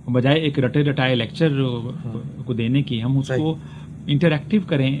بجائے ایک رٹائے لیکچر کو دینے کی ہم اس کو انٹریکٹیو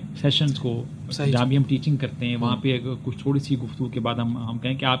کریں سیشنز کو. جہاں بھی ہم ٹیچنگ کرتے ہیں وہاں پہ کچھ تھوڑی سی گفتگو کے بعد ہم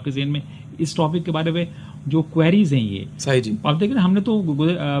کہیں کہ آپ کے ذہن میں اس ٹاپک کے بارے میں جو کوئریز ہیں یہ صحیح جی. آپ دیکھیں ہم نے تو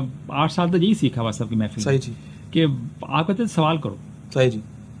 8 سال تک یہی سیکھا ہوا سب کی محفل صحیح جی کہ آپ کہتے ہیں سوال کرو. صحیح جی.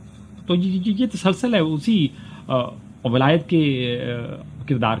 تو یہ تسلسل ہے اسی ولایت کے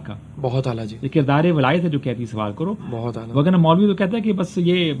کردار کا. بہت اعلیٰ جی. یہ کردار ولایت ہے جو کہتی ہے سوال کرو. بہت اعلیٰ. وغیرہ مولوی تو کہتا ہے کہ بس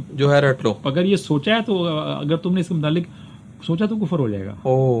یہ جو ہے رٹ لو. اگر یہ سوچا ہے تو اگر تم نے اس کے متعلق سوچا تو کفر ہو جائے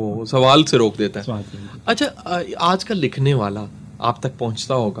گا. سوال سے روک دیتا ہے. اچھا آج کل لکھنے والا آپ تک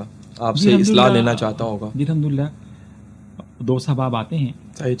پہنچتا ہوگا, آپ سے اصلاح لینا چاہتا ہوگا. جی الحمدللہ 2 صحباب آتے ہیں.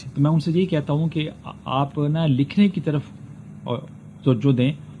 صحیح جی. تو میں ان سے یہی کہتا ہوں کہ آپ نا لکھنے کی طرف توجہ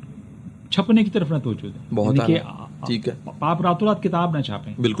دیں, چھپنے کی طرف نہ توجہ دیں. بہت ٹھیک ہے. آپ راتوں رات کتاب نہ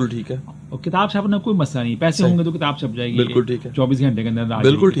چھاپیں. بالکل ٹھیک ہے. اور کتاب چھاپنا کوئی مسئلہ نہیں, پیسے ہوں گے تو کتاب چھپ جائے گی. بالکل ٹھیک ہے. 24 گھنٹے کے اندر.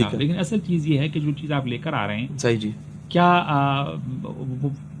 بالکل ٹھیک ہے. لیکن اصل چیز یہ ہے کہ جو چیز آپ لے کر آ رہے ہیں صحیح جی کیا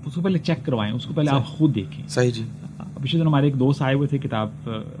اس کو پہلے چیک کروائیں, اس کو پہلے آپ خود دیکھیں. صحیح جی. پچھلے دن ہمارے ایک دوست آئے ہوئے تھے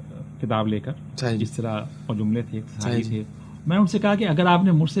کتاب لے کر, جس طرح اور جملے تھے تھے. میں ان سے کہا کہ اگر آپ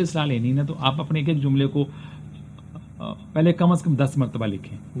نے مجھ سے اصلاح لینی نا تو آپ اپنے ایک ایک جملے کو پہلے کم از کم 10 مرتبہ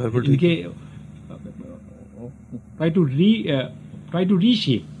لکھیں. ان کے ٹرائی ٹو ری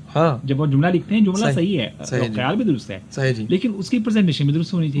شیپ. جب وہ جملہ لکھتے ہیں جملہ صحیح ہے, خیال بھی درست ہے, لیکن اس کی پریزنٹیشن بھی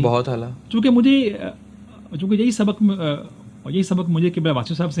درست ہونی چاہیے. بہت اعلیٰ. چونکہ یہی سبق مجھے قبلہ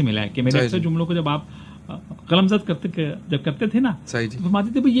واسف صاحب سے ملا ہے کہ میرے اکثر جملوں کو جب آپ قلم زد کرتے تھے نا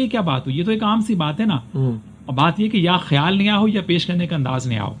فرماتے تھے بھائی یہ کیا بات ہوئی, یہ تو ایک عام سی بات ہے نا. بات یہ کہ یا خیال نیا ہو یا پیش کرنے کا انداز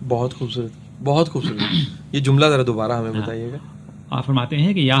نیا ہو. بہت خوبصورت, بہت خوبصورت. یہ جملہ ذرا دوبارہ ہمیں بتائیے گا. آپ فرماتے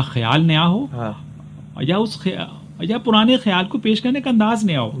ہیں کہ یا خیال نیا ہو یا پرانے خیال کو پیش کرنے کا انداز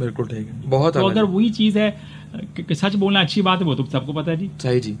نیا ہو. بالکل ٹھیک ہے. بہت. تو اگر وہی چیز ہے کہ سچ بولنا اچھی بات ہے وہ تو سب کو پتا ہے جی.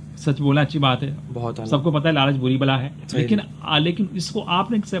 صحیح جی. سچ بولنا اچھی بات ہے, بہت سب کو پتا ہے لالچ بری بلا ہے, لیکن اس کو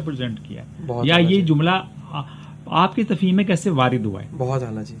آپ نے کیسے پریزنٹ کیا ہے یا یہ جملہ آپ کی تفہیم میں کیسے وارد ہوا ہے. بہت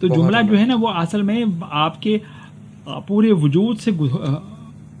اعلیٰ جی. تو جملہ جو ہے نا وہ اصل میں آپ کے پورے وجود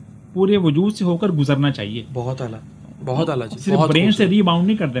سے ہو کر گزرنا چاہیے. بہت اعلیٰ. بہت اعلیٰ جی. صرف برین سے ری باؤنڈ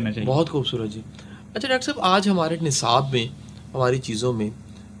نہیں کر دینا چاہیے. بہت خوبصورت جی. اچھا ڈاکٹر صاحب آج ہمارے نصاب میں ہماری چیزوں میں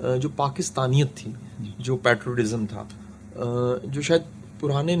جو پاکستانیت تھی, جو پیٹریوٹزم تھا, جو شاید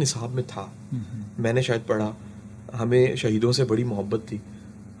پرانے نصاب میں تھا, میں نے شاید پڑھا, ہمیں شہیدوں سے بڑی محبت تھی,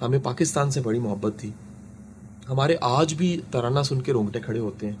 ہمیں پاکستان سے بڑی محبت تھی. ہمارے آج بھی ترانہ سن کے رونگٹے کھڑے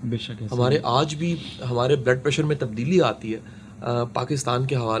ہوتے ہیں. بے شک. ہمارے آج بھی ہمارے بلڈ پریشر میں تبدیلی آتی ہے پاکستان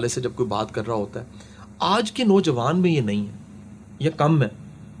کے حوالے سے جب کوئی بات کر رہا ہوتا ہے. آج کے نوجوان میں یہ نہیں ہے, یہ کم ہے.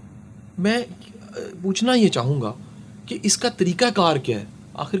 میں پوچھنا یہ چاہوں گا کہ اس کا طریقہ کار کیا ہے,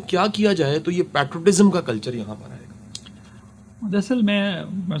 آخر کیا کیا جائے تو یہ پیٹریوٹزم کا کلچر یہاں پر آئے گا. دراصل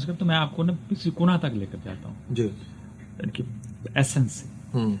میں آپ کو نا کسی کونا تک لے کر جاتا ہوں جی, ایسنس سے.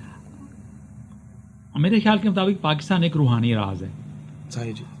 میرے خیال کے مطابق پاکستان ایک روحانی راز ہے.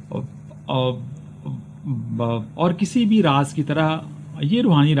 صحیح جی. اور کسی بھی راز کی طرح یہ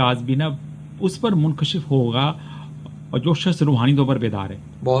روحانی راز بھی نا اس پر منکشف ہوگا اور جو شخص روحانی طور پر بیدار ہے.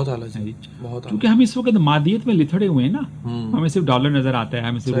 بہت اعلیٰ جی. بہت. کیونکہ ہم اس وقت مادیت میں لتھڑے ہوئے ہیں نا, ہمیں صرف ڈالر نظر آتا ہے,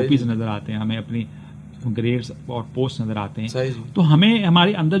 ہمیں صرف روپیز نظر آتے ہیں, ہمیں اپنی گریڈز اور پوسٹ نظر آتے ہیں. تو ہمیں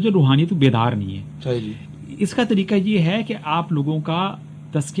ہمارے اندر جو روحانیت بیدار نہیں ہے. صحیح جی. اس کا طریقہ یہ ہے کہ آپ لوگوں کا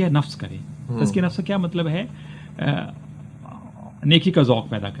تزکیہ نفس کریں. تزکیہ نفس کا کیا مطلب ہے؟ نیکی کا ذوق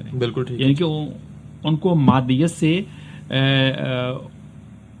پیدا کریں. بالکل ٹھیک. یعنی کہ ان کو مادیت سے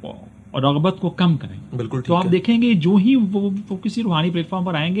رغبت کو کم کریں. بالکل. تو آپ دیکھیں گے جو ہی وہ کسی روحانی پلیٹ فارم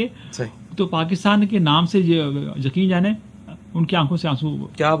پر آئیں گے تو پاکستان کے نام سے یقین جانے ان کی آنکھوں سے آنسو,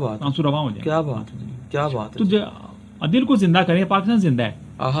 کیا بات, آنسو رواں ہو جائیں. کیا بات ہے, کیا بات ہے. تو دل کو زندہ کریں. پاکستان زندہ ہے.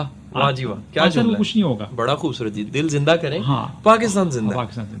 آہا, واہ جی واہ, کیا جملہ ہے. کچھ نہیں ہوگا. بڑا خوبصورت جی. دل زندہ کریں. ہاں, پاکستان زندہ.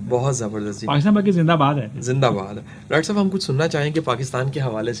 پاکستان زندہ. بہت زبردست. پاکستان باقی زندہ باد ہے. زندہ باد ہے. ڈاکٹر صاحب ہم کچھ سننا چاہیں کہ پاکستان کے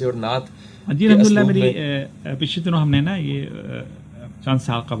حوالے سے اور نعت. جی الحمدللہ. میری پچھلے دنوں ہم نے نا یہ چند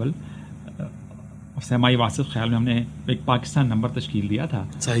سال قبل سیمائی واصف خیال میں ہم نے ایک پاکستان نمبر تشکیل دیا تھا.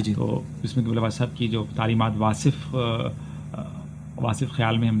 صحیح جی. تو اس میں قبلہ صاحب کی جو تعلیمات واصف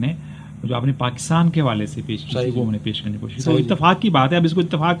خیال میں ہم نے جو آپ نے پاکستان کے حوالے سے پیش کی وہ ہم نے پیش کرنے کی کوشش. تو اتفاق کی بات ہے, اب اس کو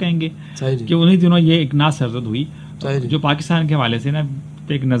اتفاق کہیں گے کہ انہی دنوں یہ ایک نعت سرزد ہوئی جو پاکستان کے حوالے سے نا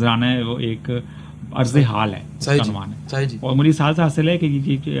ایک نذرانہ ہے, وہ ایک عرض حال ہے, عنوان ہے. اور مجھے سال سے حاصل ہے کہ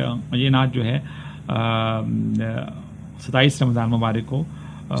یہ نعت جو ہے 27 رمضان مبارک کو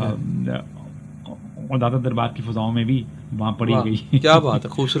دادا دربار کی فضاؤں میں بھی وہاں پڑھی گئی. کیا بات ہے,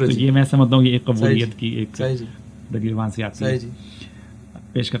 خوبصورت. یہ میں سمجھتا ہوں یہ ایک قبولیت کی ایک دلیلوان سے آتی ہے. جی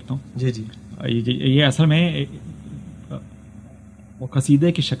پیش کرتا ہوں. جی جی. یہ اصل میں وہ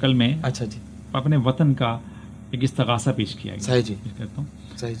قصیدے کی شکل میں اچھا جی اپنے وطن کا ایک استغاثہ پیش کیا گیا. صحیح جی. پیش کرتا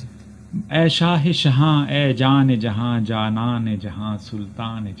ہوں. صحیح جی. اے شاہ شہاں اے جان جہاں جانان جہاں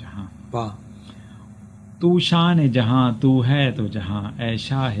سلطان جہاں. واہ. تو شان جہاں تو ہے تو جہاں اے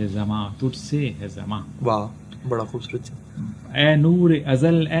شاہ زماں تجھ سے ہے زماں. واہ بڑا خوبصورت جی. اے نور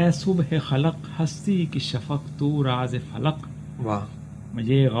ازل اے صبح خلق ہستی کی شفق تو راز فلق. واہ.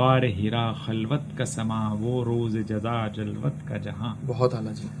 یہ غار ہیرا خلوت کا سما وہ روز جزا جلوت کا جہاں. بہت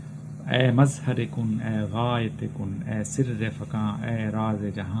اعلیٰ جی. اے مظہر کن اے غایت کن اے سر فقاں اے راز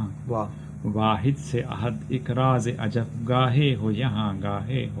جہاں. واہ. واحد سے احد ایک راز عجب گاہے ہو یہاں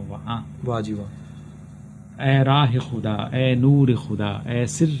گاہے ہو وہاں. واہ جی واہ. اے راہ خدا اے نور خدا اے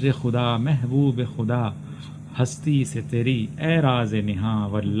سر خدا محبوب خدا ہستی سے تیری اے راز نہاں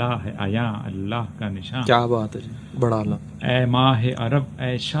واللہ عیا اللہ کا نشاں. کیا بات ہے جی. بڑا اعلیٰ. اے ماہ عرب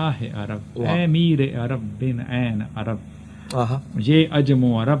اے شاہ عرب اے میر عرب بن عین عرب. آہا. یہ عجم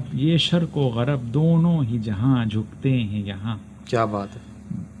و عرب یہ شرق و غرب دونوں ہی جہاں جھکتے ہیں یہاں. کیا بات ہے.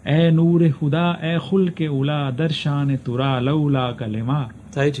 اے نور خدا اے خلق اولا درشان ترا لولا کلمہ.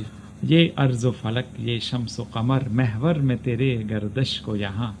 صحیح جی. یہ ارض و فلک یہ شمس و قمر محور میں تیرے گردش کو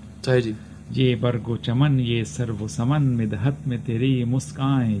یہاں. صحیح جی. یہ برگ و چمن یہ سرو و سمن مدحت میں تیری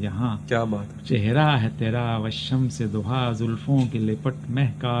مسکائیں یہاں. کیا بات ہے. چہرہ ہے تیرا والشمس دہا زلفوں کی لپٹ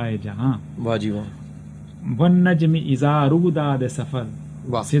مہکائے جہاں. واہ جی واہ. والنجم اذا روداد سفر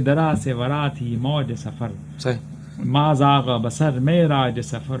واہ. سدرا سے ورا تھی موج سفر. صحیح. ما زاغ بصر معراج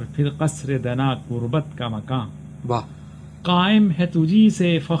سفر پھر قصر دنا قربت کا مکان. واہ. قائم ہے تجھی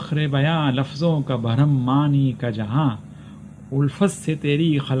سے فخر بیاں لفظوں کا بھرم مانی کا جہاں. الفت سے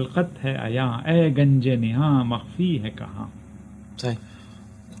تیری خلقت ہے عیاں اے گنج نہاں مخفی ہے کہاں. صحیح.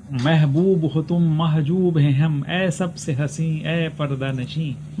 محبوب ہو تم محجوب ہیں ہم اے سب سے حسیں اے پردہ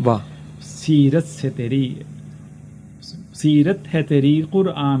نشیں. واہ. سیرت ہے تیری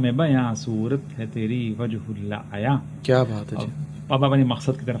قرآن میں بیاں صورت ہے تیری وجہ اللہ عیاں. کیا بات ہے جی. اب اپنی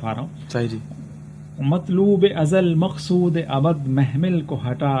مقصد کی طرف آ رہا ہوں. صحیح جی. مطلوب ازل مقصود ابد محمل کو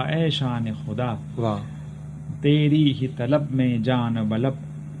ہٹا اے شان خدا. واہ. تیری ہی طلب میں جان بلب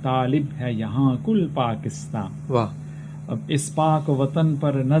طالب ہے یہاں کل پاکستان. واہ. اب اس پاک وطن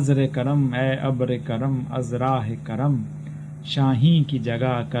پر نظر کرم اے ابر کرم از راہ کرم. شاہین کی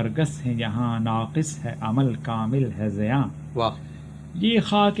جگہ کرگس ہے یہاں ناقص ہے عمل کامل ہے زیاں. واہ. یہ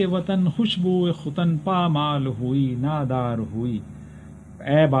خاک وطن خوشبو ختن پامال ہوئی نادار ہوئی.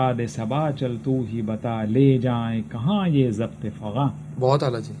 اے باد صبا چل تو ہی بتا لے جائیں کہاں یہ ضبط فغاں. بہت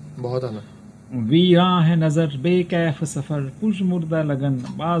اعلیٰ جی. بہت اعلیٰ. ویراں ہے نظر بے کیف سفر کچھ مردہ لگن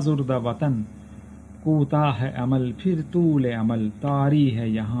بازردہ وطن. کوتا ہے عمل پھر طول عمل طاری ہے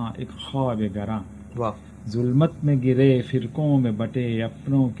یہاں ایک خواب گراں. واہ. ظلمت میں گرے فرقوں میں بٹے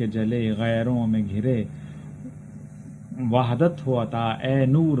اپنوں کے جلے غیروں میں گھرے. وحدت ہو عطا اے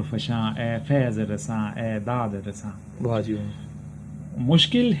نور فشاں اے فیض رساں اے داد رساں. واہ جی واہ.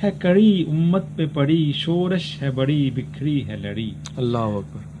 مشکل ہے کڑی امت پہ پڑی شورش ہے بڑی بکھری ہے لڑی. اللہ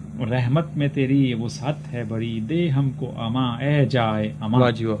اکبر. رحمت میں تیری وسعت ہے بڑی دے ہم کو اما اے جائے اما.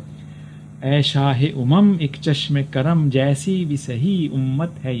 واہ جی واہ. اے شاہ امم ایک چشم کرم جیسی بھی صحیح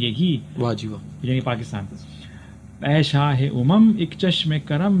امت ہے یہی. واہ جی واہ. یعنی پاکستان. اے شاہ امم ایک چشم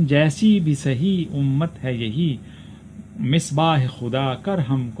کرم جیسی بھی صحیح امت ہے یہی. مصباح خدا کر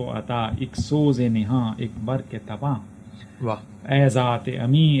ہم کو عطا ایک سوز نہاں ایک برق تباں. واہ. اے ذات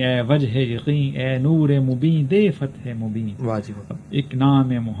امی اے وجہ یقین اے نور مبین دے فتح مبین. واہ جی واہ. ایک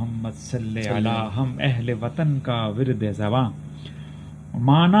نام محمد صلی علی ہم اہل وطن کا ورد زباں.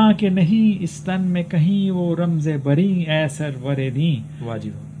 مانا کہ نہیں اس تن میں کہیں وہ رمز بری اے سرور دیں. واہ جی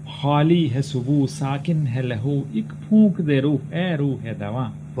واہ. خالی ہے صبح ساکن ہے لہو ایک پھونک دے روح اے روح دواں.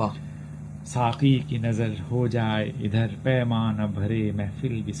 واہ. ساقی کی نظر ہو جائے ادھر پیمانہ بھرے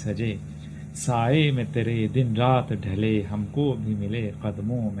محفل بھی سجے. سائے میں تیرے دن رات ڈھلے ہم کو بھی ملے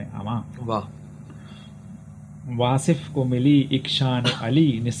قدموں میں اما. واہ. واصف کو ملی ایک شان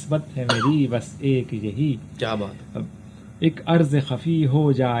علی نسبت ہے میری بس ایک یہی. کیا بات. ایک عرض خفی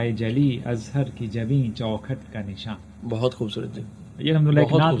ہو جائے جلی اظہر کی جبیں چوکھٹ کا نشان. بہت خوبصورت جی. یہ الحمدللہ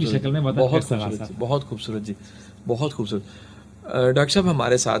ایک نعت کی شکل میں بہت خوبصورت جی. بہت خوبصورت جی. بہت خوبصورت. ڈاکٹر صاحب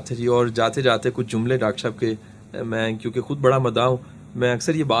ہمارے ساتھ تھے جی اور جاتے جاتے کچھ جملے ڈاکٹر صاحب کے میں کیونکہ خود بڑا مداح ہوں میں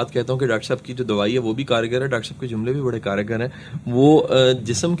اکثر یہ بات کہتا ہوں کہ ڈاکٹر صاحب کی جو دوائی ہے وہ بھی کارگر ہے. ڈاکٹر صاحب کے جملے بھی بڑے کارگر ہیں. وہ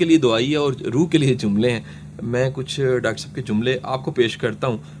جسم کے لیے دوائی ہے اور روح کے لیے جملے ہیں. میں کچھ ڈاکٹر صاحب کے جملے آپ کو پیش کرتا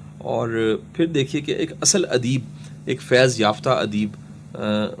ہوں اور پھر دیکھیے کہ ایک اصل ادیب ایک فیض یافتہ ادیب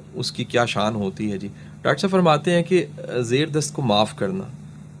اس کی کیا شان ہوتی ہے جی. ڈاکٹر صاحب فرماتے ہیں کہ زیر دست کو معاف کرنا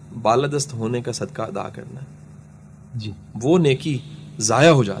بالا دست ہونے کا صدقہ ادا کرنا ہے. جی وہ نیکی ضائع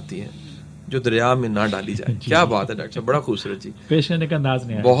ہو جاتی ہے جو دریا میں نہ ڈالی جائے. کیا بات ہے ڈاکٹر صاحب, بڑا خوبصورت جی, پیش کرنے کا انداز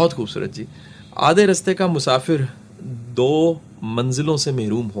نہیں آیا. بہت خوبصورت جی. آدھے رستے کا مسافر 2 منزلوں سے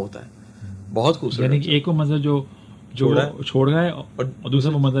محروم ہوتا ہے. بہت خوبصورت. یعنی کہ ایک وہ منظر جو چھوڑ رہا ہے اور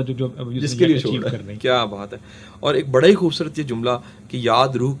دوسرا وہ منظر جو جس کے لیے چھوڑ رہا ہے. کیا بات ہے. اور ایک بڑا ہی خوبصورت یہ جملہ کہ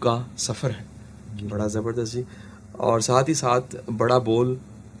یاد روح کا سفر ہے, بڑا زبردست جی. اور ساتھ ہی ساتھ بڑا بول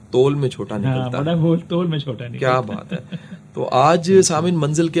تول میں چھوٹا نکلتا ہے. بڑا بول تول میں چھوٹا نکلتا. کیا بات ہے. تو آج سامعین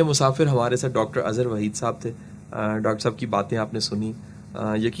منزل کے مسافر ہمارے ساتھ ڈاکٹر اظہر وحید صاحب تھے. ڈاکٹر صاحب کی باتیں آپ نے سنی,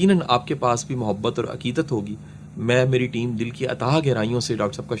 یقیناً آپ کے پاس بھی محبت اور عقیدت ہوگی. میں میری ٹیم دل کی اتھاہ گہرائیوں سے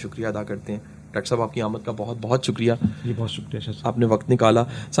ڈاکٹر صاحب کا شکریہ ادا کرتے ہیں. ڈاکٹر صاحب آپ کی آمد کا بہت بہت شکریہ. جی بہت شکریہ, آپ نے وقت نکالا.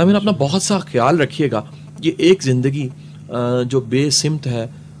 سامعین اپنا بہت سا خیال رکھیے گا. یہ ایک زندگی جو بے سمت ہے,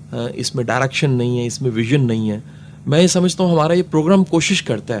 اس میں ڈائریکشن نہیں ہے, اس میں ویژن نہیں ہے. میں یہ سمجھتا ہوں ہمارا یہ پروگرام کوشش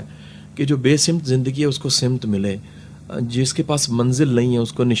کرتا ہے کہ جو بے سمت زندگی ہے اس کو سمت ملے, جس کے پاس منزل نہیں ہے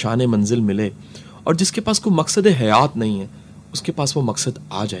اس کو نشان منزل ملے, اور جس کے پاس کوئی مقصد حیات نہیں ہے اس کے پاس وہ مقصد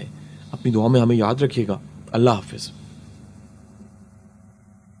آ جائے. اپنی دعا میں ہمیں یاد رکھیے گا. اللہ حافظ.